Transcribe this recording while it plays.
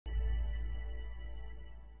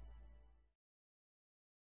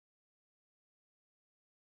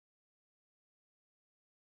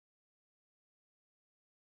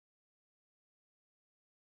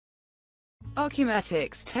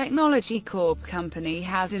Ocumetics Technology Corp company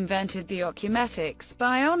has invented the Ocumetics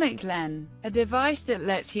Bionic Lens, a device that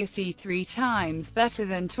lets you see 3 times better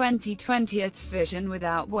than 20/20th's vision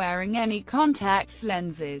without wearing any contacts,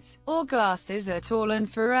 lenses, or glasses at all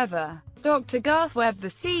and forever. Dr. Garth Webb, the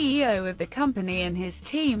CEO of the company, and his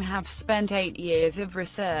team have spent 8 years of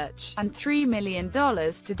research and $3 million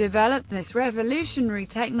to develop this revolutionary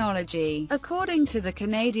technology, according to the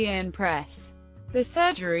Canadian press. The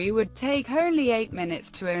surgery would take only 8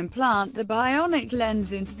 minutes to implant the bionic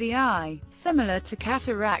lens into the eye, similar to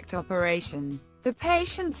cataract operation. The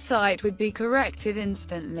patient's sight would be corrected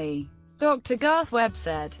instantly. Dr. Garth Webb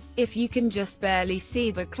said, "If you can just barely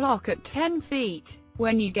see the clock at 10 feet,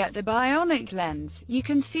 when you get the bionic lens, you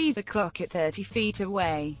can see the clock at 30 feet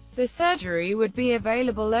away." The surgery would be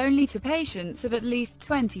available only to patients of at least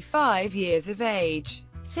 25 years of age,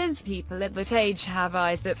 since people at that age have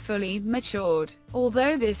eyes that fully matured.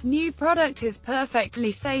 Although this new product is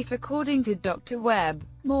perfectly safe according to Dr. Webb,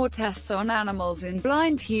 more tests on animals and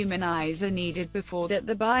blind human eyes are needed before that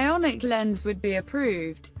the bionic lens would be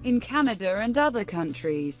approved in Canada and other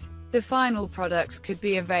countries. The final product could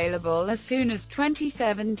be available as soon as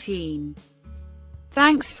 2017.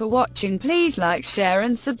 Thanks for watching. Please like, share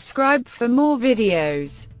and subscribe for more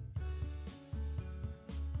videos.